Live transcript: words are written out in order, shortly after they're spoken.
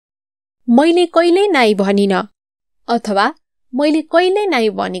मैले कहिल्यै नाइ भनिन अथवा मैले कहिल्यै नाइ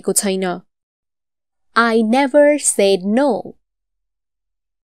भनेको छैन. I never said no.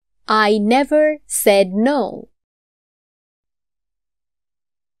 I never said no.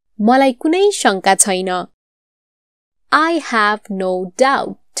 मलाई कुनै शंका छैन. I have no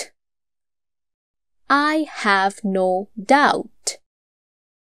doubt. I have no doubt.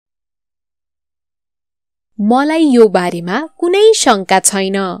 मलाई यो बारेमा कुनै शंका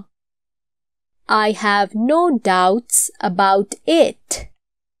छैन. I have no doubts about it.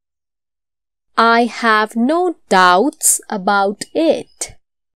 I have no doubts about it.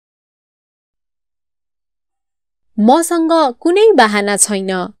 मसँग कुनै बहाना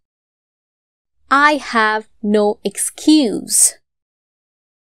छैन. I have no excuse.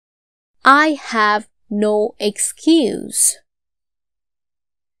 I have no excuse.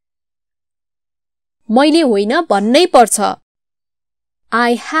 मैले होइन भन्नै पर्छ.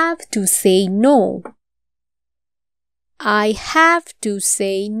 I have to say no. I have to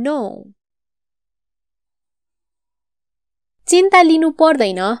say no. चिन्ता लिनु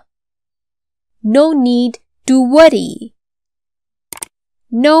पर्दैन. No need to worry.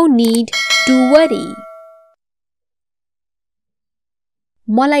 No need to worry.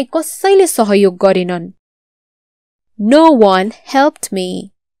 मलाई कसैले सहयोग गरेनन्. No one helped me.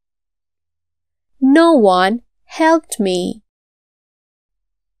 No one helped me.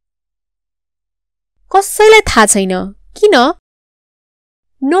 कसैलाई थाहा छैन. किन?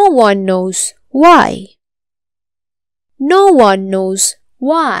 No one knows why. No one knows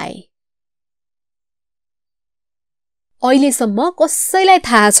why. अहिलेसम्म कसैलाई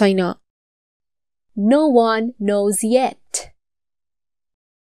थाहा छैन. No one knows yet.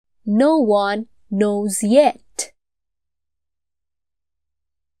 No one knows yet.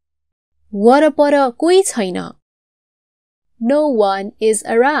 वरपर कोही छैन. No one is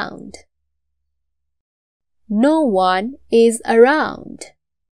around. No one is around.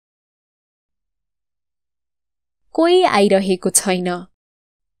 कोही आइरहेको छैन.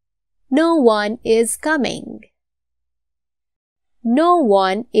 No one is coming. No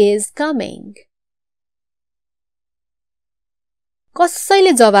one is coming.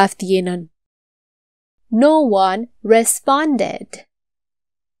 कसैले जवाफ दिएनन्. No one responded.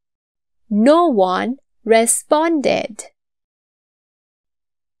 No one responded.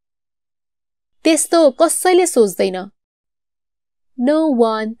 त्यस्तो कसैले सोच्दैन. No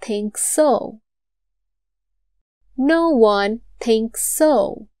one thinks so. No one thinks so.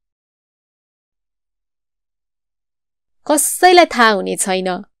 कसैलाई थाहा हुने छैन.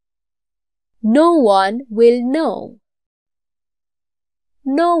 No one will know.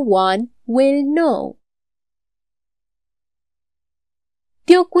 No one will know.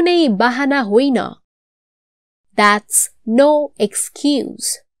 त्यो कुनै बहाना होइन. That's no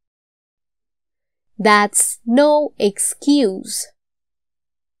excuse. That's no excuse.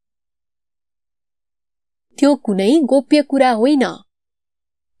 त्यो कुनै गोप्य कुरा होइन.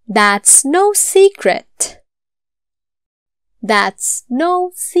 That's no secret. That's no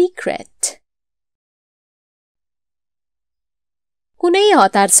secret. कुनै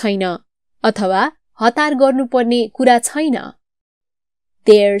हतार छैन अथवा हतार गर्नुपर्ने कुरा छैन.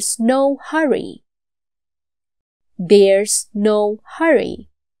 There's no hurry. There's no hurry.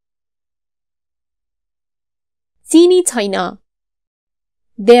 चिनी छैन.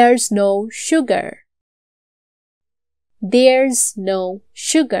 There's no sugar. There's no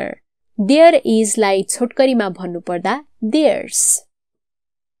sugar. There is लाई छोटकरीमा भन्नुपर्दा there's.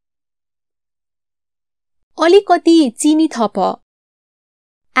 अलिकति चिनी थप.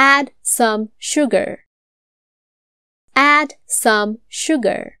 Add some sugar. Add some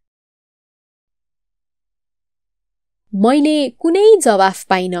sugar. मैले कुनै जवाफ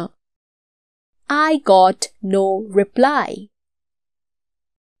पाइन. I got no reply.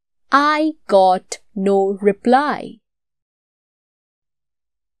 I got no reply.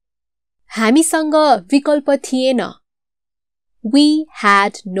 हामीसँग विकल्प थिएन. We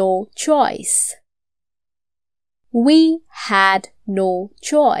had no choice. We had no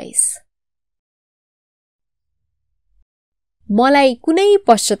choice. मलाई कुनै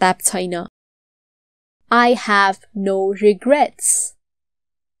पश्चाताप छैन. I have no regrets.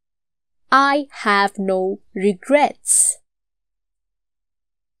 I have no regrets.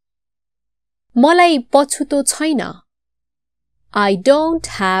 मलाई पछुतो छैन. I don't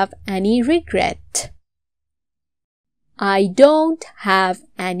have any regret. I don't have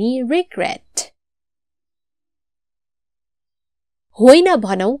any regret. होइन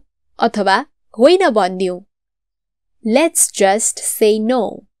भनौं अथवा होइन भनिदिऊ. Let's just say no.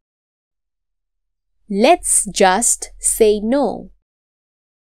 Let's just say no.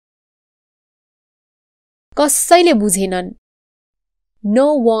 कसैले बुझेनन्.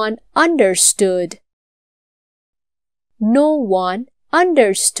 No one understood. No one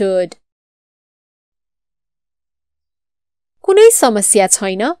understood. कुनै समस्या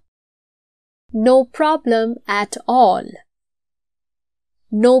छैन. No problem at all.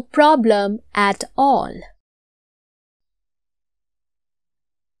 No problem at all.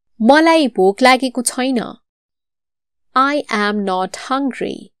 मलाई भोक लागेको छैन. I am not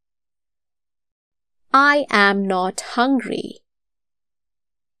hungry. I am not hungry.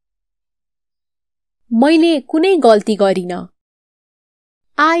 मैले कुनै गल्ती गरिन.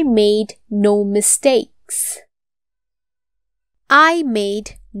 I made no mistakes. I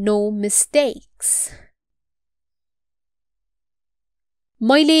made no mistakes.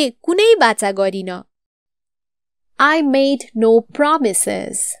 मैले कुनै वाचा गरिन. I made no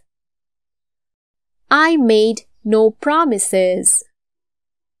promises. I made no promises.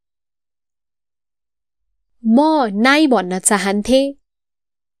 म नाइ भन्न चाहन्थे.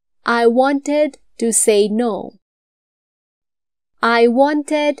 I wanted to say no. I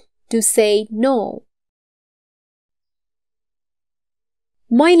wanted to say no.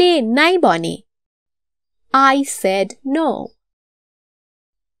 मैले नाइ भने. I said no.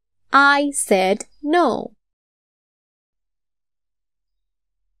 I said no.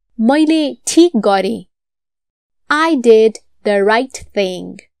 मैले ठीक गरे. I did the right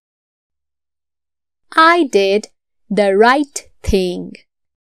thing. I did the right thing.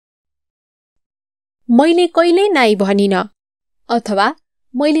 मैले कहिले नाइ भनिन अथवा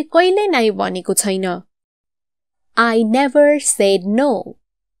मैले कहिले नाइ भनेको छैन. I never said no.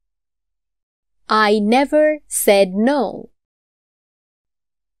 I never said no.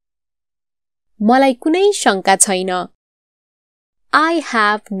 मलाई कुनै शंका छैन. I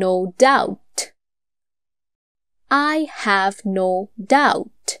have no doubt. I have no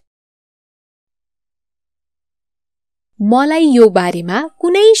doubt. मलाई यो बारेमा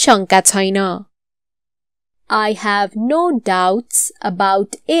कुनै शंका छैन. I have no doubts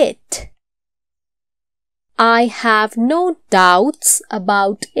about it. I have no doubts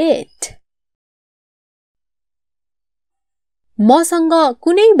about it. मसँग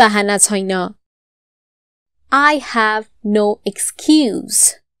कुनै बहाना छैन. I have no excuse.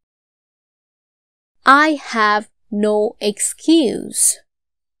 I have no excuse.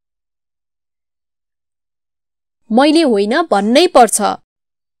 मैले होइन भन्नै पर्छ.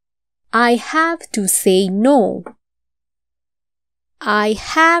 I have to say no. I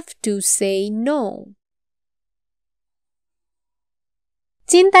have to say no.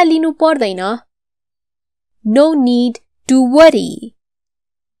 चिन्ता लिनु पर्दैन. No need to worry.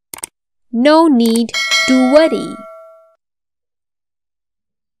 No need to worry.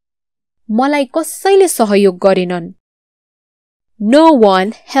 मलाई कसैले सहयोग गरेनन्. No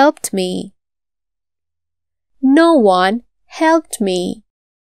one helped me. No one helped me.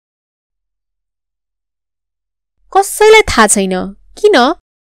 कसैलाई थाहा छैन. किन?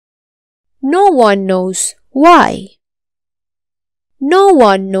 No one knows why. No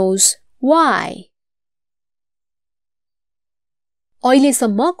one knows why.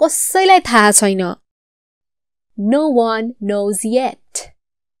 अहिलेसम्म कसैलाई थाहा छैन. No one knows yet.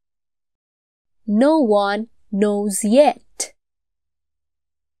 No one knows yet.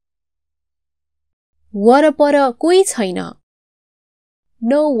 वरपर कोही छैन.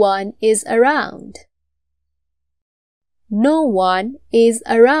 No one is around. No one is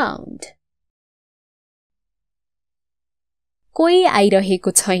around. कोही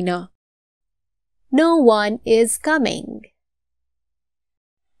आइरहेको छैन. No one is coming.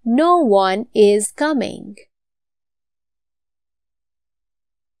 No one is coming.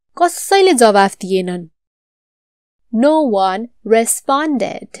 कसैले जवाफ दिएनन्. No one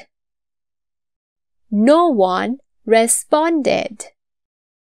responded. No one responded.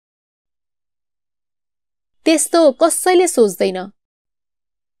 त्यस्तो कसैले सोच्दैन.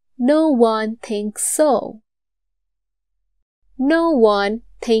 No one thinks so. No one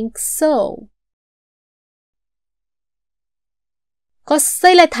thinks so.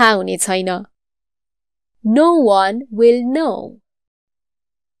 कसैलाई थाहा हुने छैन. No one will know.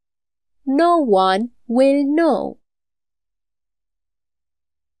 No one will know.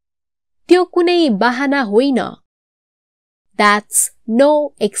 त्यो कुनै बहाना होइन. That's no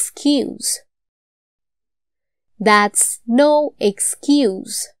excuse. That's no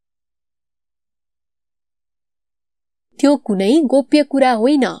excuse. त्यो कुनै गोप्य कुरा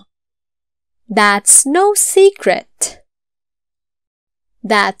होइन. That's no secret.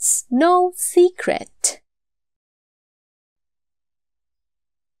 That's no secret.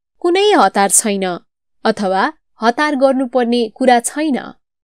 कुनै हतार छैन अथवा हतार गर्नुपर्ने कुरा छैन.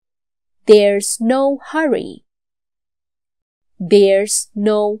 There's no hurry. There's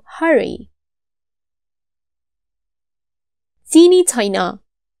no hurry. चिनी छैन.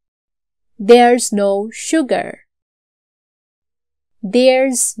 There's no sugar.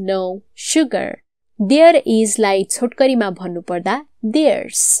 There's no sugar. There is लाई छोटकरीमा भन्नुपर्दा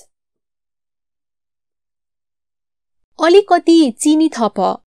there's. अलिकति चिनी थप.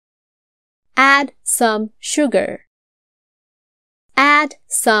 Add some sugar. Add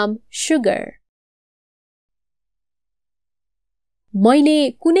some sugar. मैले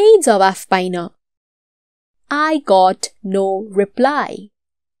कुनै जवाफ पाइन. I got no reply.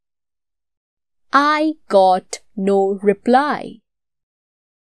 I got no reply.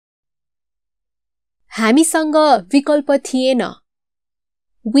 हामीसँग विकल्प थिएन.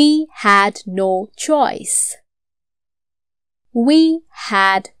 We had no choice. We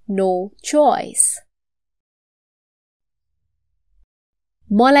had no choice.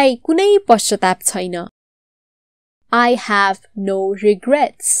 मलाई कुनै पश्चाताप छैन. I have no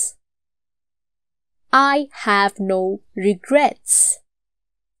regrets. I have no regrets.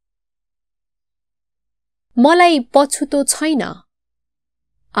 मलाई पछुतो छैन.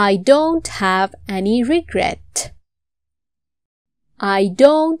 I don't have any regret. I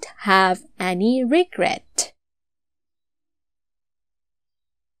don't have any regret.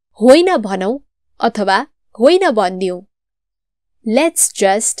 होइन भनौं अथवा होइन भन्दियौं. Let's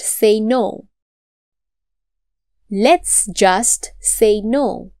just say no. Let's just say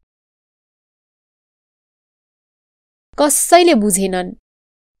no. कसैले बुझेनन्.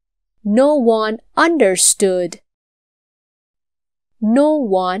 No one understood. No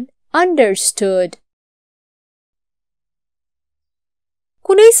one understood.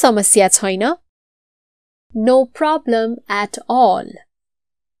 कुनै समस्या छैन. No problem at all.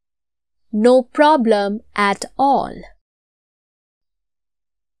 No problem at all.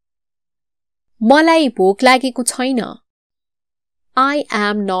 मलाई भोक लागेको छैन. I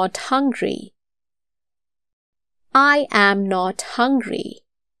am not hungry. I am not hungry.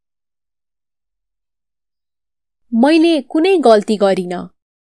 मैले कुनै गल्ती गरिन.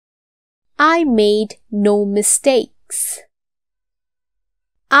 I made no mistakes.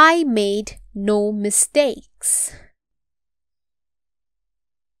 I made no mistakes.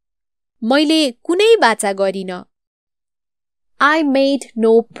 मैले कुनै वाचा गरिन. I made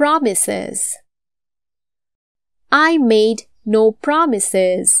no promises. I made no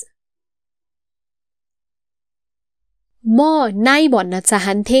promises. म नाइ भन्न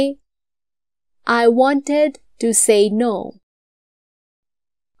चाहन्थे. I wanted to say no.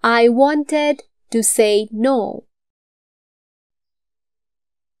 I wanted to say no.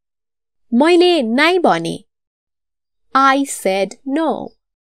 मैले नाइ भने. I said no.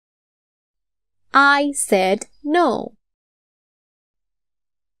 I said no.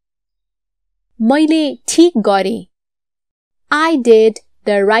 मैले ठीक गरे. I did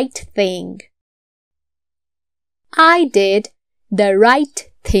the right thing. I did the right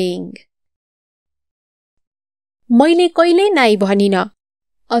thing. मैले कहिले नाइ भनिन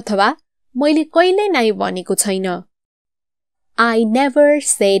अथवा मैले कहिले नाइ भनेको छैन. I never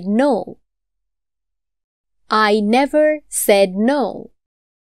said no. I never said no.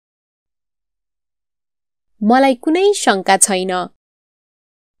 मलाई कुनै शंका छैन.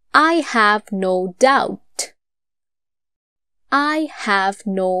 I have no doubt. I have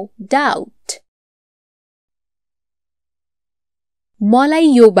no doubt. मलाई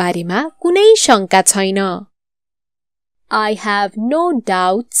यो बारेमा कुनै शंका छैन. I have no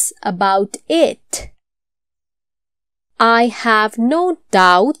doubts about it. I have no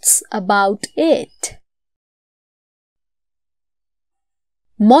doubts about it.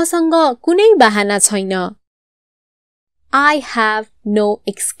 मसँग कुनै बहाना छैन. I have no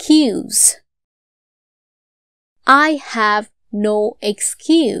excuse. I have no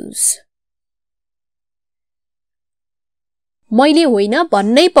excuse. मैले होइन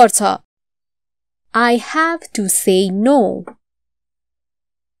भन्नै पर्छ. I have to say no.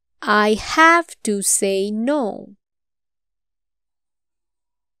 I have to say no.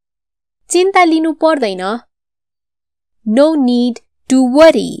 चिन्ता लिनु पर्दैन. No need to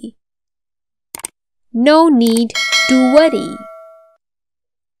worry. No need to worry.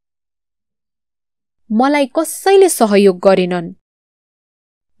 मलाई कसैले सहयोग गरेनन्.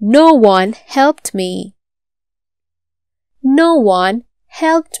 No one helped me. No one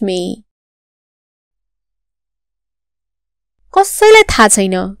helped me. कसैलाई थाहा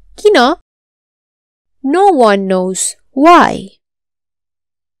छैन. किन? No one knows why.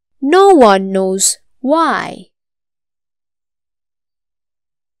 No one knows why.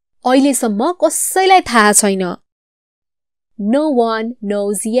 अहिलेसम्म कसैलाई थाहा छैन. No one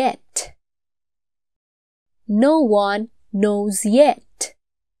knows yet. no one knows yet.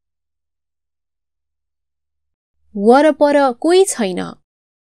 वरपर कोही छैन.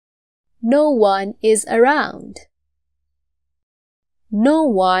 No one is around. No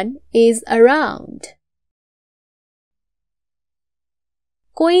one is around.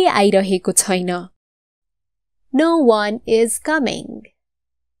 कोही आइरहेको छैन. No one is coming.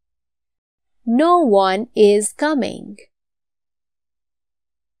 No one is coming.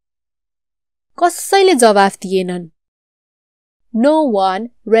 कसैले जवाफ दिएनन्. No one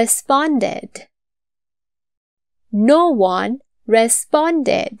responded. No one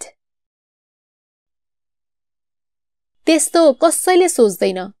responded. त्यस्तो कसैले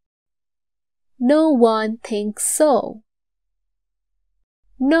सोच्दैन. No one thinks so.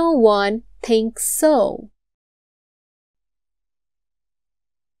 No one thinks so.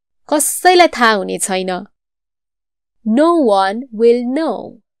 कसैलाई थाहा हुने छैन. No one will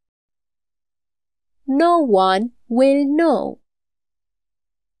know. No one will know.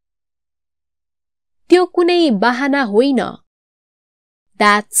 त्यो कुनै बहाना होइन.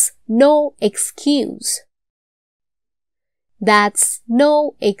 That's no excuse. That's no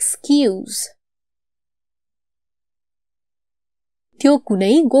excuse. त्यो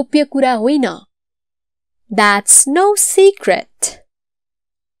कुनै गोप्य कुरा होइन. That's no secret.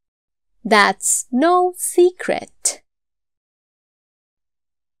 That's no secret.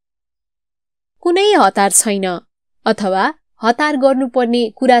 कुनै हतार छैन अथवा हतार गर्नुपर्ने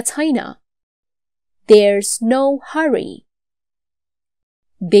कुरा छैन. There's no hurry.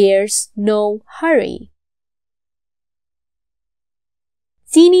 There's no hurry.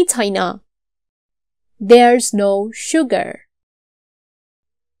 चिनी छैन. There's no sugar.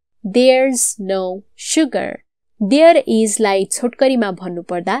 There's no sugar. There is लाई छोटकरीमा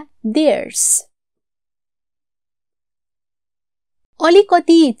भन्नुपर्दा there's.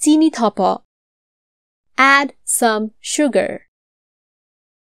 अलिकति चिनी थप. Add some sugar.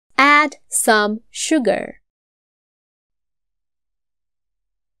 Add some sugar.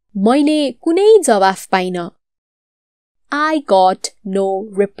 मैले कुनै जवाफ पाइन. I got no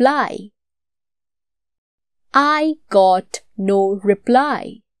reply. I got no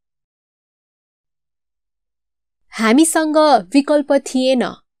reply. हामीसँग विकल्प थिएन.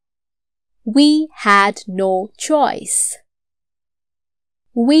 We had no choice.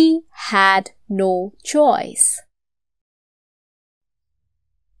 We had no choice.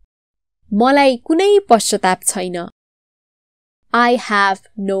 मलाई कुनै पश्चाताप छैन. I have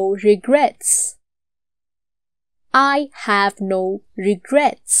no regrets. I have no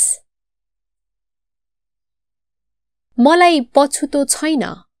regrets. मलाई पछुतो छैन.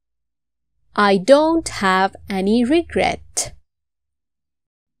 I don't have any regret.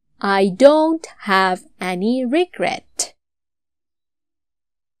 I don't have any regret.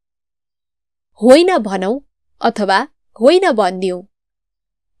 होइन भनौं अथवा होइन भन्दियौं.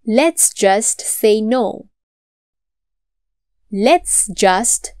 Let's just say no. Let's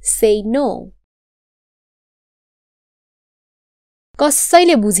just say no.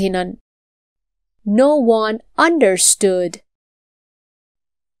 कसैले बुझेनन्. No one understood.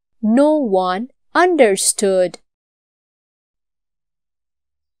 No one understood.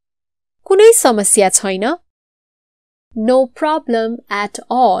 कुनै समस्या छैन. No problem at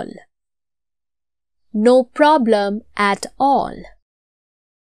all. No problem at all.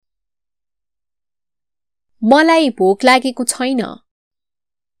 मलाई भोक लागेको छैन.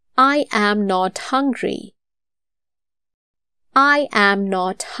 I am not hungry. I am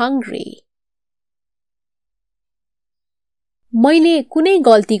not hungry. मैले कुनै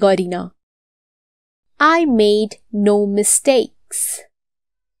गल्ती गरिन. I made no mistakes.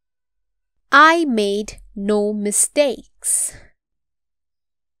 I made no mistakes.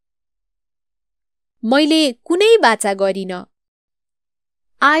 मैले कुनै वाचा गरिन.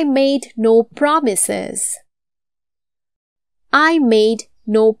 I made no promises. I made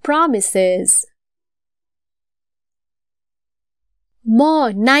no promises. म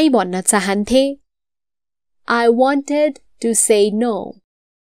नाइ भन्न चाहन्थे. I wanted to say no.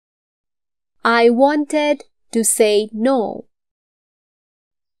 I wanted to say no.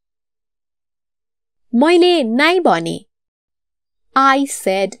 मैले नाइ भने. I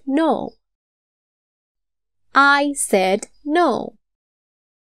said no. I said no.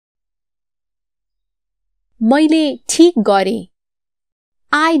 मैले ठीक गरे.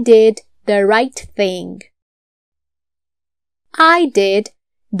 I did the right thing. I did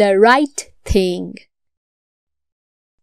the right thing.